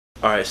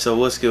Alright, so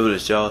what's good with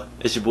us, y'all?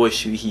 It's your boy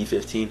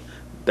Heat15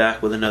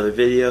 back with another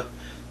video.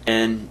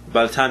 And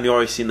by the time you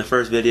already seen the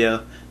first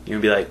video, you're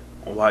gonna be like,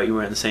 why are you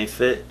wearing the same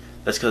fit?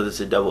 That's because it's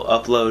a double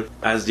upload.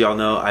 As y'all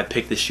know, I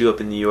picked this shoe up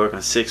in New York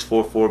on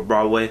 644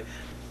 Broadway.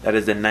 That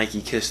is the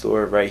Nike Kiss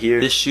store right here.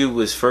 This shoe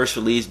was first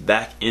released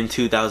back in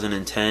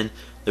 2010.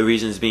 The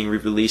reason it's being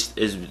re-released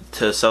is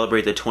to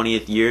celebrate the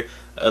 20th year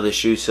of the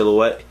shoe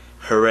silhouette.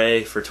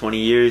 Hooray for 20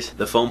 years.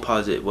 The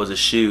Foamposite was a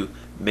shoe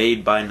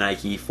made by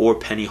Nike for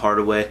Penny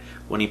Hardaway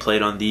when he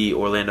played on the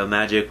Orlando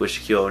Magic with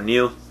Shaquille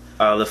O'Neal.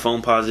 The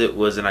Foamposite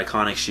was an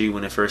iconic shoe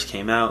when it first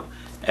came out.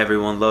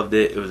 Everyone loved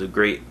it. It was a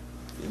great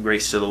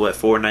silhouette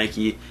for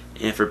Nike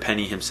and for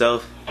Penny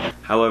himself.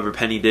 However,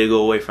 Penny did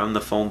go away from the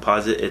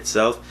Foamposite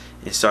itself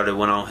and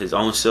went on his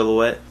own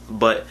silhouette,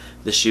 but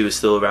the shoe is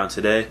still around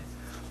today.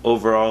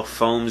 Overall,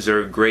 foams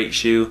are a great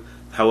shoe.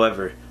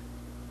 However,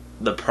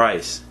 the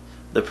price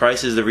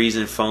is the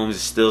reason foams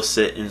still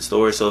sit in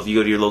stores. So if you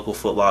go to your local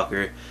Foot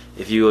Locker,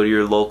 if you go to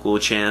your local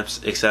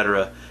Champs,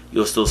 etc.,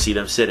 you'll still see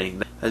them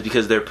sitting. That's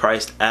because they're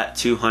priced at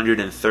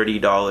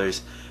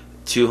 $230,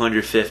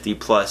 $250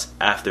 plus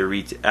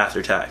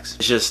after tax.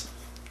 It's just,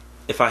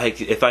 if I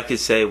could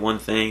say one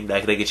thing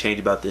that they could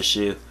change about this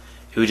shoe,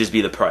 it would just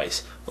be the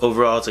price.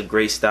 Overall, it's a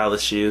great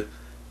stylish shoe.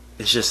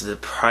 It's just the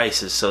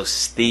price is so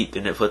steep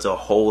and it puts a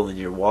hole in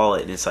your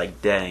wallet, and it's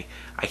like, dang,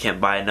 I can't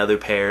buy another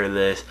pair of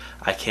this.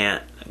 I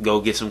can't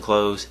go get some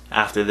clothes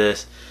after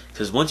this,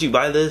 because once you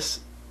buy this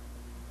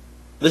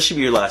should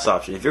be your last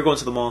option. If you're going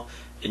to the mall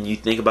and you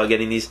think about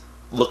getting these,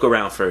 look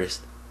around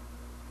first,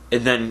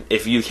 and then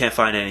if you can't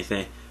find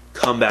anything,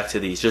 come back to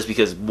these. Just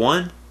because,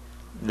 one,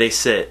 they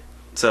sit,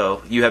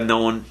 so you have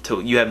nothing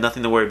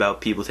to worry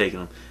about people taking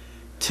them.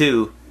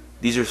 Two,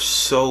 these are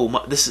so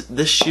much.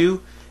 This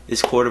shoe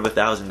is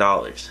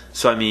 $250,000.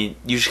 So I mean,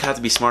 you just have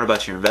to be smart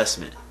about your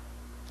investment.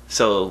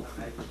 So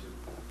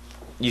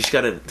you just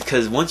gotta,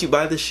 because once you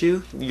buy this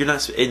shoe, you're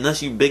not,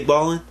 unless you big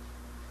ballin',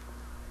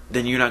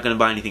 then you're not gonna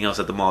buy anything else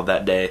at the mall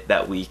that day,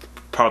 that week,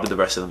 probably the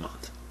rest of the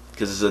month,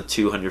 because it's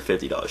a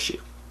 $250 shoe.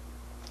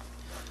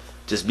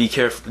 Just be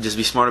careful. Just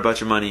be smart about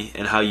your money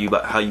and how you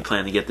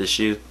plan to get this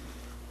shoe.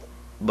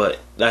 But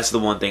that's the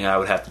one thing I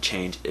would have to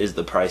change, is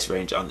the price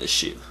range on this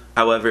shoe.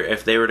 However,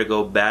 if they were to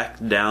go back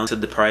down to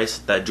the price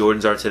that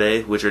Jordans are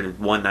today, which are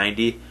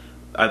 $190,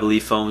 I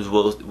believe foams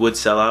would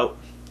sell out,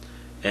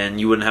 and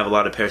you wouldn't have a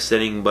lot of pairs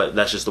sitting. But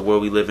that's just the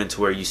world we live in,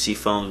 to where you see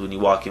foams when you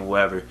walk in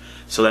wherever.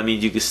 So that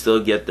means you can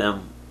still get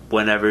them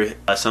whenever.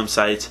 Some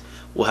sites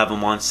will have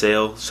them on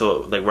sale.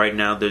 So like right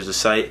now, there's a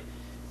site,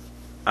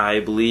 I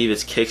believe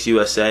it's Kicks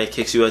USA.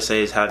 Kicks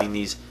USA is having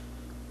these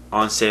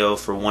on sale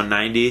for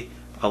 $190.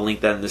 I'll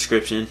link that in the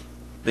description.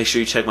 Make sure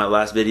you check my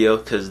last video,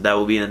 because that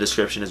will be in the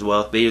description as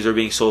well. These are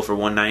being sold for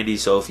 $190,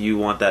 so if you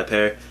want that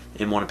pair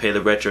and want to pay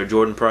the retro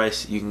Jordan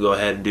price, you can go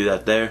ahead and do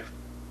that there.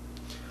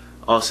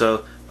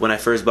 Also, when I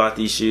first bought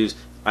these shoes,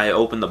 I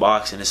opened the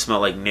box and it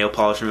smelled like nail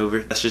polish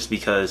remover. That's just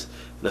because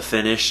the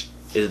finish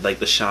is like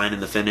the shine in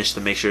the finish to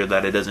make sure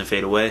that it doesn't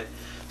fade away.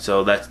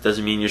 So that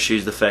doesn't mean your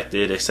shoe's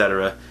defected,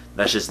 etc.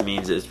 That just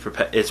means it's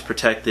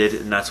protected,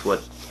 and that's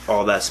what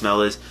all that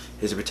smell is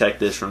to protect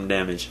this from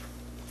damage.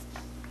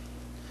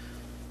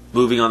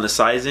 Moving on to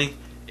sizing,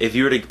 if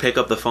you were to pick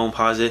up the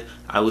Foamposite,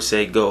 I would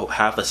say go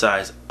half a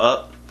size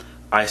up.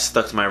 I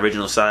stuck to my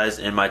original size,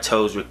 and my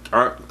toes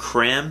aren't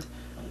crammed,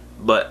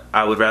 but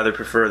I would rather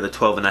prefer the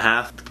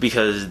 12.5,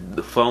 because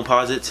the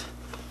Foamposite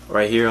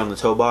right here on the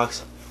toe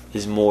box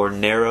is more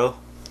narrow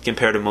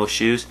compared to most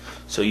shoes,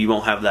 so you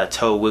won't have that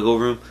toe wiggle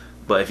room.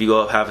 But if you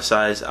go up half a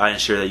size, I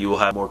ensure that you will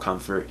have more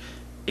comfort,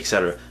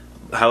 etc.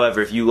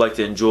 However, if you like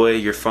to enjoy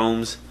your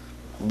foams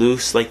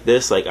loose like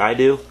this, like I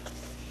do,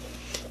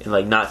 and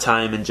like not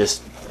tie them and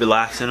just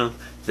relax in them,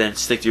 then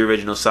stick to your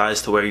original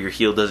size to where your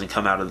heel doesn't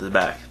come out of the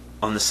back.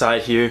 On the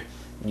side here,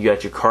 you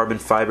got your carbon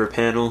fiber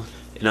panel,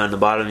 and on the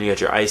bottom you got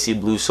your icy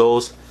blue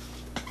soles.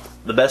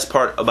 The best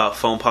part about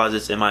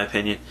Foamposites, in my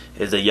opinion,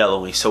 is the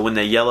yellowing. So when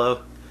they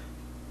yellow,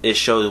 it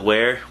shows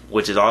wear,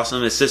 which is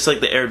awesome. It's just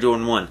like the Air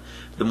Jordan 1.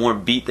 The more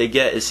beat they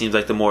get, it seems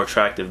like the more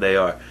attractive they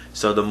are.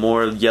 So the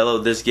more yellow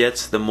this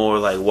gets, the more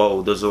like,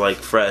 whoa, those are like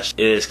fresh.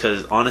 It is,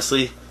 because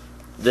honestly,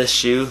 this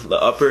shoe,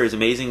 the upper is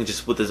amazing,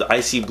 just with this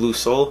icy blue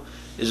sole.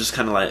 It's just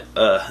kind of like,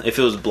 if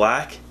it was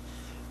black,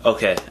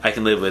 okay, I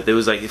can live with it. It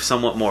was like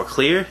somewhat more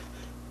clear,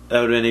 that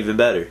would have been even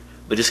better.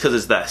 But just because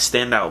it's that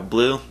standout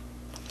blue,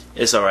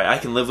 it's alright. I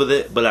can live with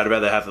it, but I'd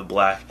rather have it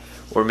black,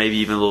 or maybe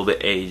even a little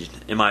bit aged,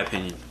 in my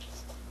opinion.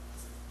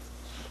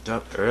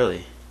 Up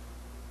early.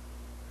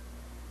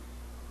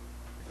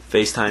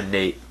 FaceTime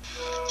Nate.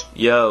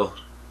 Yo,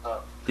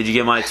 did you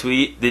get my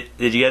tweet? Did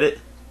you get it?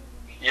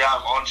 Yeah,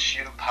 I'm on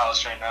Shoe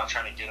Palace right now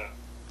trying to get them.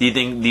 Do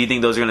you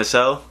think those are gonna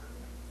sell?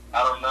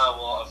 I don't know.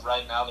 Well,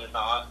 right now they're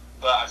not,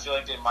 but I feel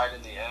like they might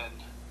in the end.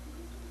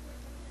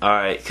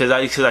 Alright, because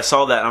I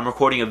saw that. I'm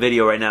recording a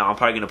video right now. I'm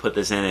probably gonna put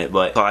this in it,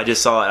 but I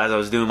just saw it as I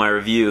was doing my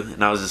review,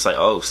 and I was just like,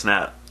 oh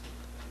snap.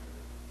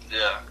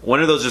 Yeah. When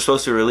are those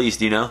supposed to release?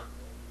 Do you know?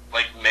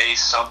 Like May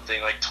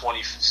something, like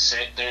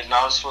 26. They're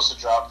not supposed to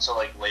drop until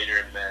like later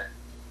in May.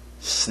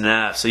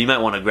 Snap. So you might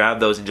want to grab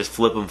those and just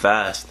flip them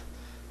fast.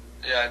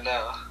 Yeah, I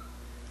know.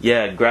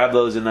 Yeah, grab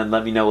those and then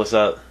let me know what's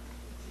up.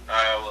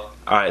 Alright, I will.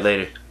 Alright,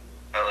 later.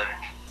 Alright,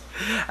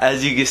 later.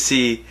 As you can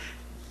see,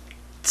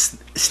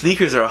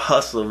 sneakers are a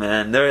hustle,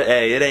 man.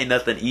 Hey, it ain't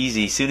nothing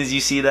easy. As soon as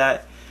you see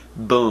that,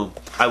 boom.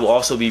 I will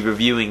also be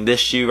reviewing this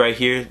shoe right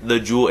here, the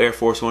Jewel Air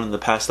Force 1 in the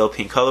pastel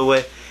pink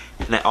colorway.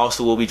 And I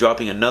also will be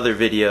dropping another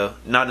video,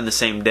 not in the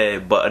same day,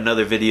 but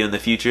another video in the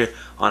future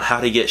on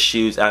how to get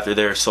shoes after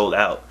they're sold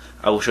out.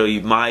 I will show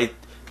you my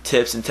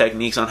tips and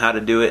techniques on how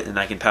to do it, and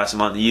I can pass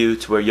them on to you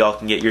to where y'all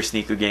can get your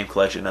sneaker game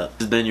collection up.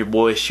 This has been your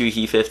boy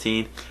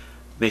ShoeHeat15.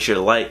 Make sure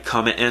to like,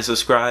 comment, and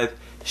subscribe.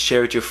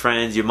 Share with your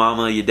friends, your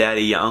mama, your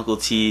daddy, your Uncle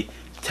T.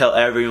 Tell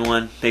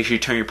everyone. Make sure you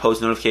turn your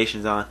post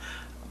notifications on.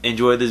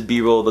 Enjoy this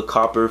B-roll, the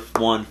Copper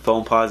 1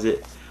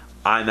 Foamposite.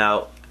 I'm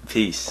out.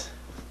 Peace.